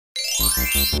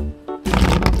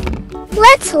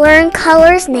Let's learn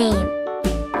colors name.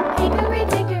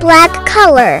 Black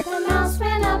color.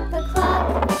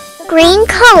 Green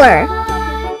color.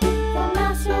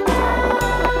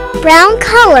 Brown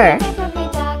color.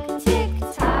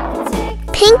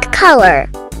 Pink color.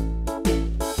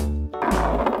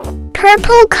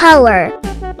 Purple color.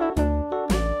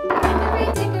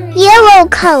 Yellow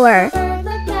color.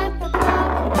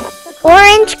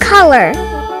 Orange color.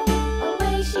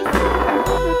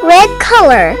 Red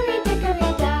color.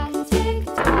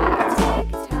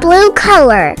 Blue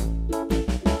color.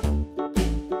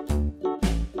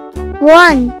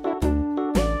 1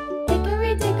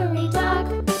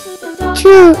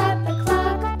 2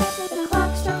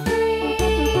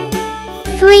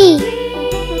 3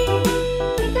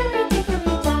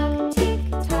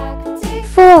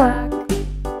 4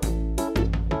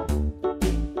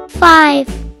 5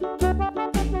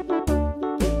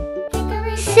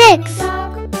 6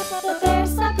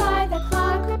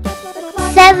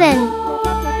 7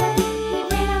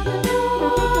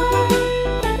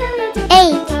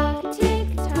 8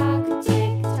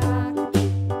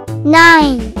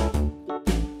 9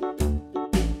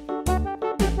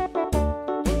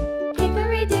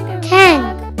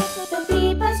 10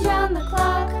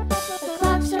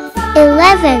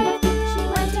 11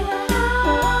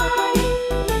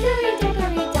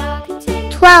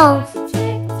 12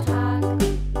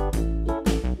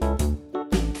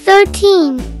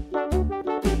 13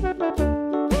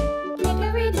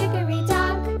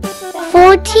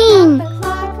 14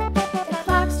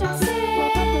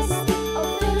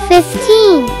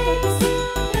 15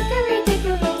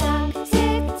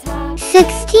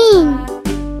 16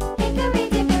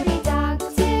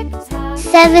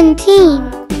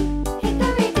 17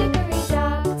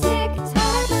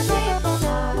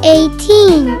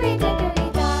 18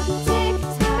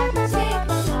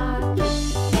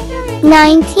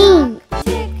 19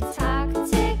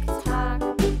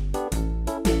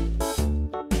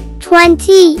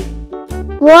 20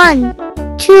 1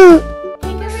 2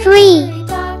 3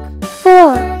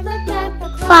 4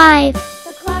 5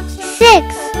 6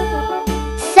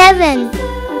 7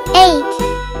 8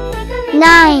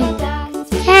 9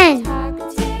 10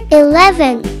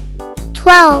 11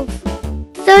 12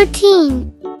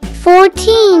 13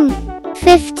 14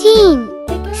 15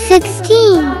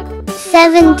 16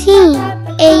 17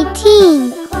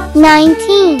 18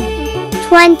 19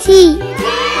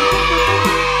 20